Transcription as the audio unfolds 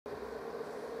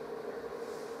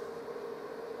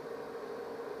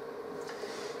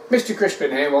Mr.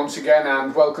 Crispin here once again,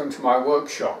 and welcome to my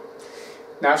workshop.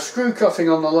 Now, screw cutting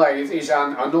on the lathe is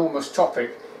an enormous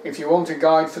topic. If you want a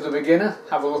guide for the beginner,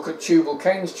 have a look at Tubal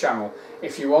Cain's channel.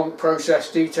 If you want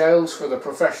process details for the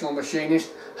professional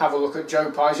machinist, have a look at Joe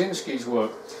Piezinski's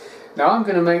work. Now, I'm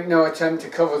going to make no attempt to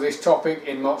cover this topic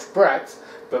in much breadth,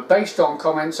 but based on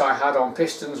comments I had on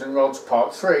Pistons and Rods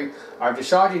Part 3, I've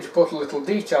decided to put a little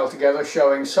detail together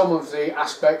showing some of the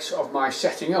aspects of my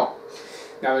setting up.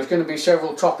 Now, there's going to be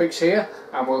several topics here,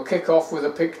 and we'll kick off with a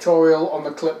pictorial on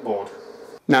the clipboard.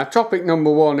 Now, topic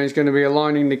number one is going to be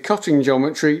aligning the cutting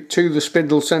geometry to the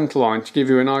spindle centerline to give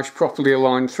you a nice properly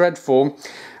aligned thread form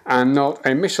and not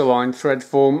a misaligned thread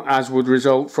form as would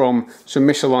result from some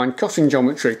misaligned cutting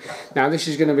geometry. Now, this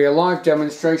is going to be a live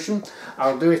demonstration.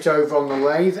 I'll do it over on the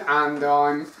lathe, and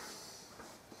I'm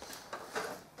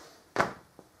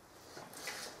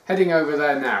heading over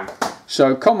there now.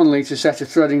 So commonly, to set a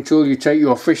threading tool, you take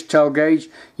your fishtail gauge,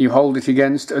 you hold it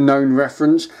against a known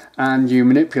reference, and you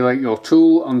manipulate your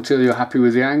tool until you're happy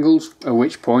with the angles, at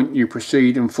which point you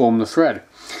proceed and form the thread.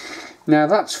 Now,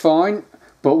 that's fine,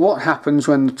 but what happens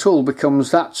when the tool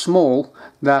becomes that small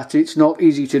that it's not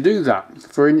easy to do that?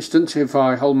 For instance, if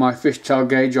I hold my fishtail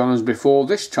gauge on as before,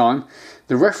 this time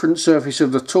the reference surface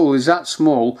of the tool is that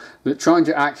small that trying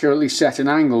to accurately set an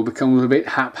angle becomes a bit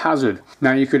haphazard.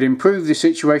 Now, you could improve the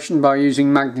situation by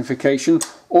using magnification,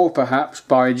 or perhaps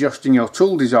by adjusting your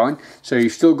tool design so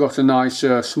you've still got a nice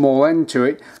small end to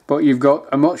it, but you've got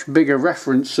a much bigger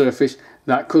reference surface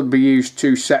that could be used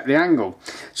to set the angle.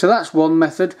 So that's one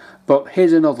method, but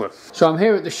here's another. So I'm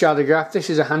here at the shadowgraph. This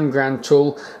is a hand ground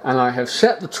tool, and I have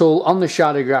set the tool on the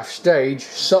shadowgraph stage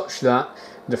such that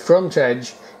the front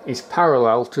edge is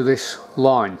parallel to this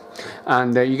line,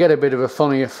 and you get a bit of a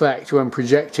funny effect when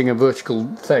projecting a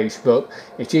vertical face, but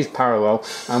it is parallel.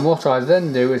 And what I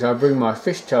then do is I bring my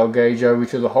fishtail gauge over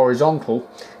to the horizontal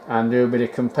and do a bit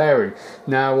of comparing.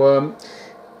 Now,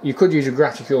 you could use a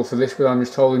graticule for this, but I'm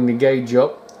just holding the gauge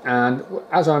up, and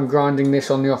as I'm grinding this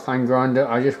on the offhand grinder,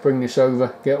 I just bring this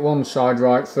over, get one side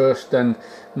right first, then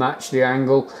match the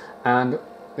angle and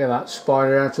get that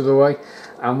spider out of the way.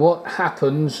 And what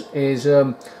happens is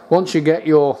once you get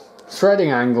your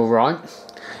threading angle right,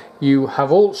 you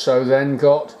have also then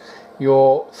got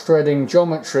your threading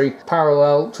geometry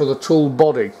parallel to the tool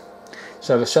body.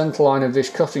 So the center line of this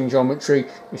cutting geometry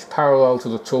is parallel to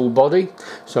the tool body.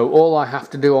 So all I have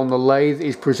to do on the lathe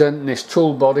is present this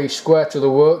tool body square to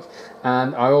the work,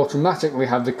 and I automatically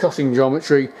have the cutting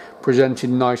geometry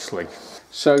presented nicely.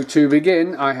 So to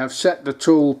begin, I have set the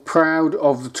tool proud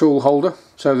of the tool holder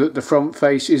so that the front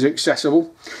face is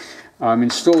accessible. I'm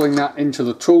installing that into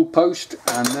the tool post,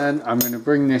 and then I'm going to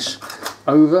bring this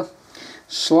over,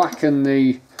 slacken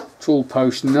the tool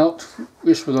post nut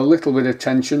just with a little bit of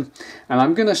tension, and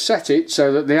I'm going to set it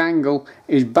so that the angle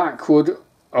is backward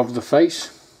of the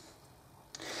face.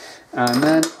 And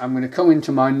then I'm going to come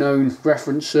into my known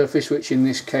reference surface, which in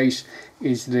this case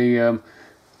is the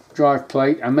drive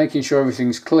plate, and making sure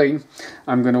everything's clean,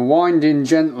 I'm going to wind in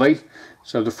gently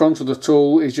so the front of the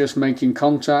tool is just making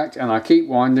contact, and I keep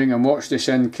winding and watch this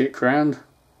end kick round.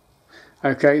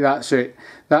 Okay, that's it.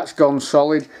 That's gone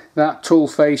solid. That tool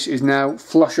face is now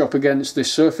flush up against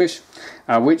this surface,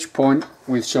 at which point,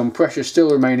 with some pressure still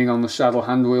remaining on the saddle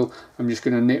hand wheel, I'm just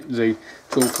going to nip the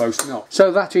tool post nut.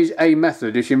 So that is a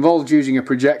method. It involved using a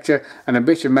projector and a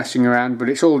bit of messing around, but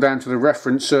it's all down to the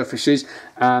reference surfaces,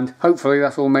 and hopefully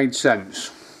that all made sense.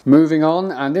 Moving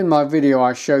on, and in my video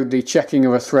I showed the checking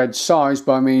of a thread size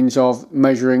by means of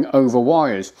measuring over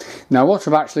wires. Now, what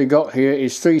I've actually got here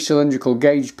is 3 cylindrical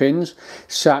gauge pins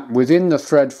sat within the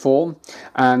thread form,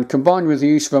 and combined with the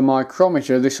use of a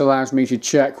micrometer, this allows me to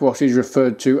check what is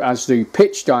referred to as the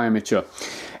pitch diameter.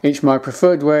 It's my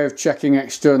preferred way of checking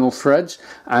external threads,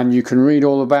 and you can read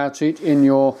all about it in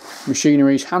your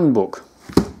machinery's handbook.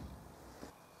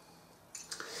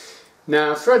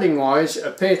 Now, threading wires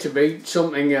appear to be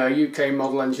something UK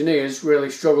model engineers really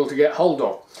struggle to get hold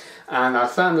of, and I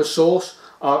found a source.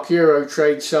 Arc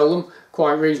Trade sell them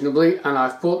quite reasonably, and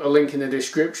I've put a link in the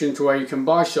description to where you can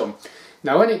buy some.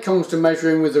 Now, when it comes to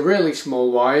measuring with the really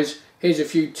small wires, here's a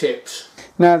few tips.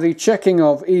 Now, the checking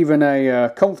of even a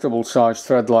comfortable sized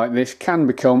thread like this can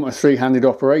become a three-handed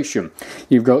operation.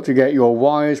 You've got to get your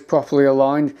wires properly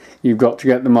aligned, you've got to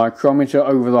get the micrometer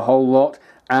over the whole lot,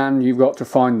 and you've got to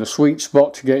find the sweet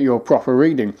spot to get your proper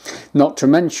reading, not to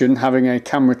mention having a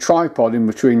camera tripod in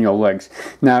between your legs.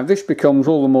 Now this becomes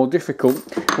all the more difficult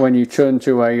when you turn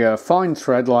to a fine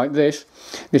thread like this.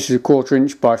 This is a 1/4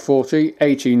 inch by 40,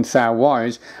 18 thou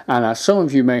wires, and as some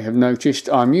of you may have noticed,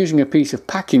 I'm using a piece of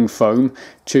packing foam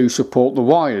to support the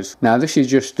wires. Now this is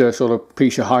just a sort of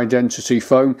piece of high density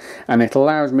foam, and it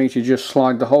allows me to just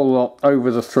slide the whole lot over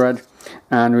the thread,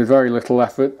 and with very little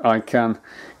effort I can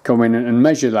come in and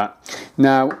measure that.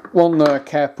 Now one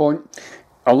care point,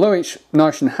 although it's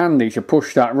nice and handy to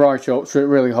push that right up so it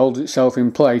really holds itself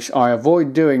in place, I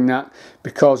avoid doing that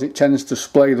because it tends to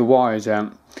splay the wires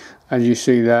out, as you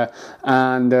see there,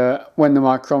 and when the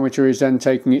micrometer is then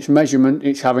taking its measurement,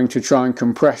 it's having to try and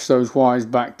compress those wires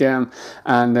back down,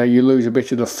 and you lose a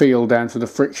bit of the feel down to the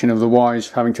friction of the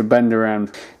wires having to bend around.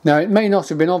 Now it may not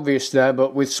have been obvious there,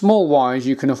 but with small wires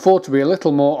you can afford to be a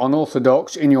little more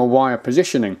unorthodox in your wire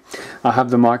positioning. I have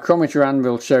the micrometer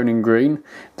anvil shown in green,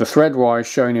 the thread wires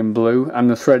shown in blue, and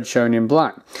the thread shown in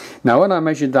black. Now when I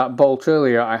measured that bolt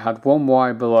earlier, I had one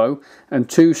wire below and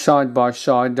two side by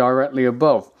side directly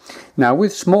above. Now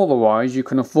with smaller wires you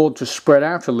can afford to spread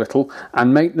out a little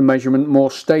and make the measurement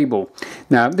more stable.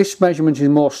 Now this measurement is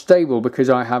more stable because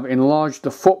I have enlarged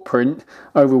the footprint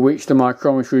over which the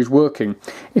micrometer is working.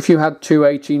 If you had two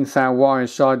 18 thou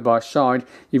wires side by side,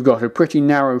 you've got a pretty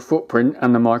narrow footprint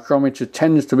and the micrometer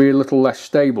tends to be a little less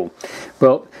stable.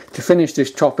 But to finish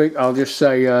this topic, I'll just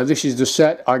say this is the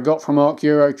set I got from Arc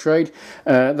Eurotrade.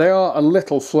 They are a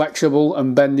little flexible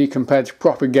and bendy compared to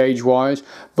proper gauge wires,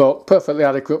 but perfectly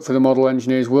adequate for the model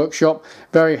engineer's workshop,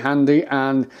 very handy,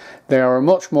 and they are a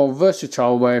much more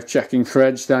versatile way of checking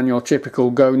threads than your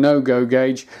typical go no go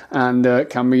gauge, and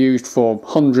can be used for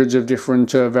hundreds of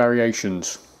different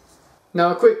variations.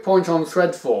 Now a quick point on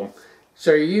thread form.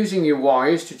 So you're using your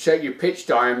wires to check your pitch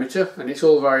diameter, and it's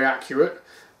all very accurate,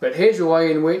 but here's a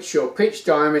way in which your pitch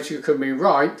diameter can be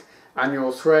right and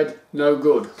your thread no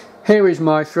good. Here is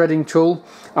my threading tool.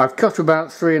 I've cut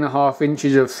about 3.5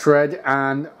 inches of thread,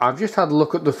 and I've just had a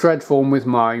look at the thread form with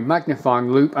my magnifying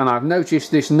loupe, and I've noticed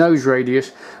this nose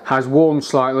radius has worn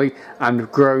slightly and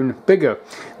grown bigger.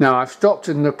 Now I've stopped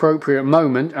at an appropriate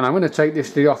moment, and I'm going to take this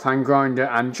to the offhand grinder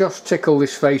and just tickle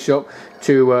this face up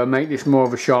to make this more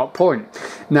of a sharp point.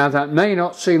 Now that may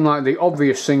not seem like the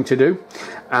obvious thing to do,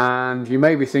 and you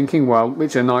may be thinking, well,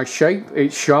 it's a nice shape,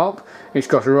 it's sharp, it's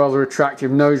got a rather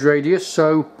attractive nose radius,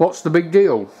 so what's the big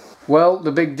deal? Well,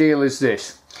 the big deal is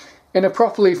this. In a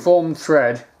properly formed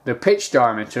thread, the pitch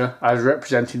diameter, as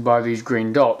represented by these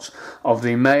green dots, of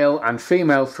the male and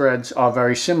female threads are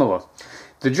very similar.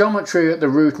 The geometry at the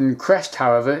root and crest,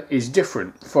 however, is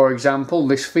different. For example,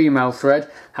 this female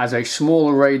thread has a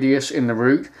smaller radius in the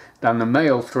root than the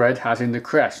male thread has in the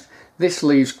crest. This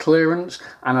leaves clearance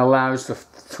and allows the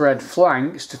thread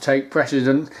flanks to take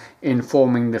precedent in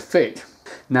forming the fit.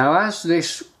 Now as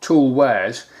this tool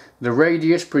wears, the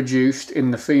radius produced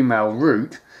in the female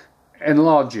root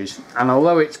enlarges, and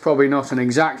although it's probably not an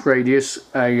exact radius,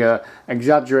 a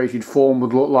exaggerated form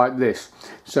would look like this.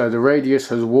 So the radius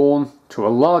has worn to a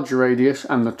larger radius,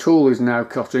 and the tool is now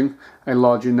cutting a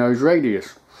larger nose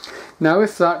radius. Now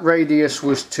if that radius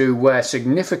was to wear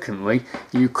significantly,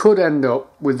 you could end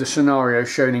up with the scenario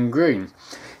shown in green.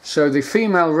 So the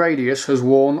female radius has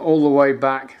worn all the way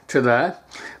back to there,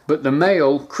 but the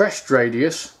male crest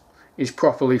radius is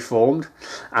properly formed,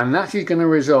 and that is going to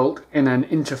result in an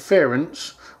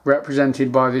interference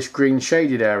represented by this green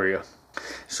shaded area.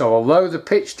 So although the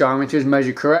pitch diameters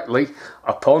measure correctly,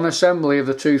 upon assembly of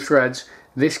the two threads,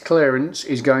 this clearance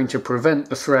is going to prevent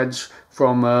the threads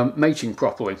from mating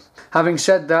properly. Having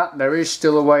said that, there is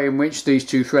still a way in which these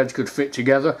two threads could fit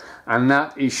together, and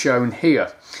that is shown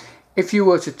here. If you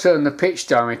were to turn the pitch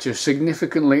diameter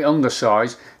significantly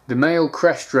undersized, the male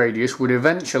crest radius would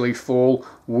eventually fall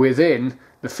within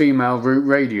the female root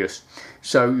radius.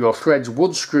 So your threads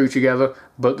would screw together,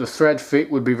 but the thread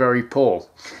fit would be very poor.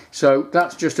 So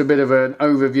that's just a bit of an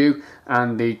overview,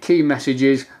 and the key message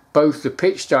is both the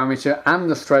pitch diameter and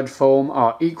the thread form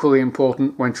are equally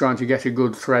important when trying to get a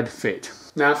good thread fit.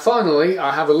 Now finally,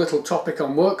 I have a little topic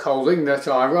on work holding that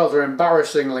I rather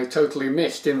embarrassingly totally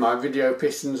missed in my video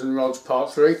Pistons and Rods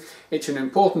Part 3. It's an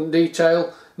important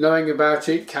detail. Knowing about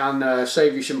it can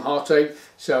save you some heartache,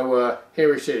 so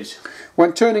here it is.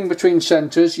 When turning between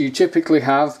centres, you typically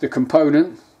have the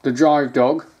component, the drive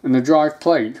dog and the drive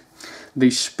plate.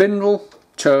 The spindle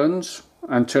turns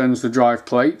and turns the drive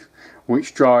plate,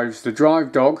 which drives the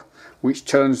drive dog, which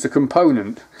turns the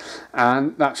component,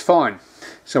 and that's fine.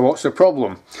 So what's the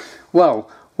problem? Well,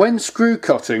 When screw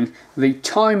cutting, the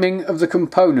timing of the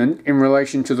component in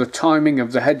relation to the timing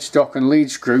of the headstock and lead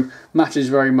screw matters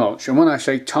very much. And when I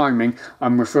say timing,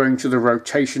 I'm referring to the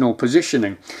rotational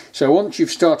positioning. So once you've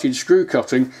started screw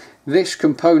cutting, this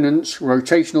component's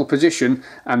rotational position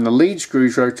and the lead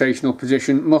screw's rotational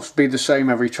position must be the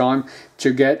same every time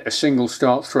to get a single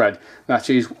start thread, that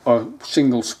is a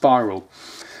single spiral.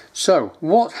 So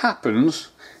what happens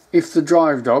if the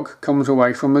drive dog comes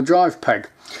away from the drive peg?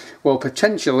 Well,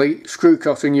 potentially screw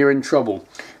cutting you're in trouble,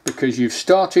 because you've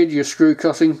started your screw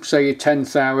cutting, say your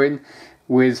 10th thou in,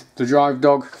 with the drive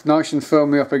dog nice and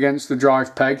firmly up against the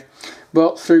drive peg,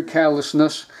 but through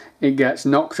carelessness it gets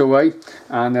knocked away.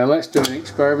 And let's do an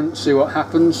experiment, see what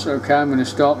happens. Okay, I'm going to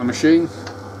start the machine.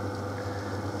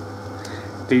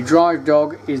 The drive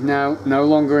dog is now no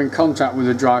longer in contact with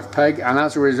the drive peg, and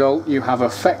as a result you have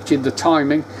affected the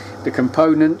timing. The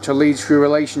component to lead screw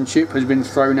relationship has been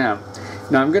thrown out.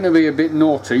 Now I'm going to be a bit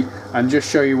naughty and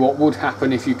just show you what would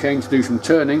happen if you came to do some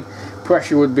turning.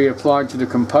 Pressure would be applied to the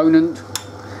component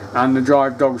and the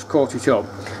drive dog's caught it up.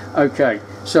 Okay,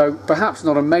 so perhaps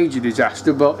not a major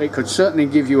disaster, but it could certainly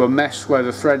give you a mess where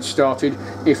the thread started,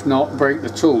 if not break the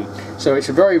tool. So it's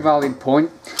a very valid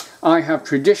point. I have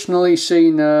traditionally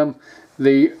seen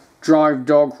the drive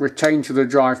dog retained to the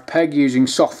drive peg using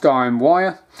soft iron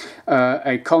wire.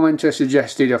 A commenter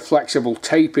suggested a flexible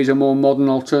tape is a more modern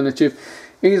alternative.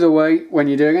 Either way, when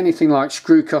you're doing anything like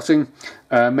screw cutting,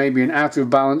 maybe an out of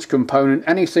balance component,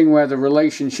 anything where the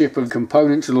relationship of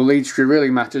component to the lead screw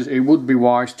really matters, it would be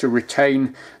wise to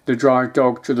retain the drive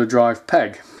dog to the drive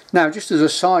peg. Now, just as a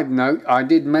side note, I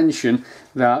did mention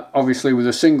that obviously with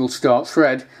a single start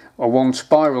thread or one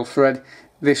spiral thread,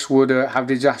 this would have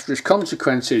disastrous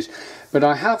consequences. But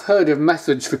I have heard of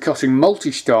methods for cutting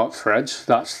multi-start threads,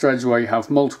 that's threads where you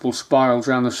have multiple spirals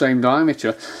around the same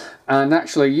diameter, and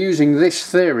actually using this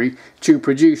theory to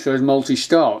produce those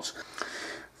multi-starts.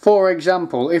 For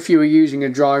example, if you were using a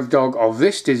drive dog of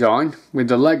this design with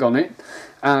the leg on it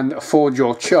and a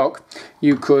 4-jaw chuck,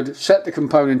 you could set the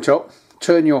component up,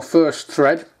 turn your first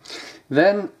thread,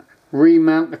 then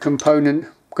remount the component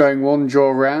going 1 jaw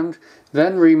round,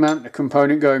 then remount the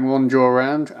component going 1 jaw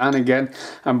round, and again,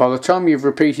 and by the time you've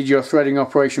repeated your threading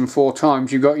operation 4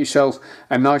 times, you've got yourself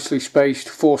a nicely spaced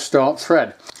 4-start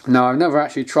thread. Now, I've never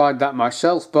actually tried that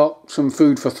myself, but some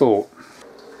food for thought.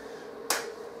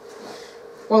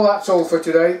 Well, that's all for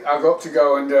today. I've got to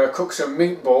go and cook some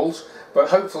meatballs, but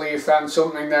hopefully you found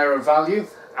something there of value,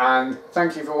 and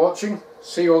thank you for watching.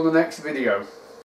 See you on the next video.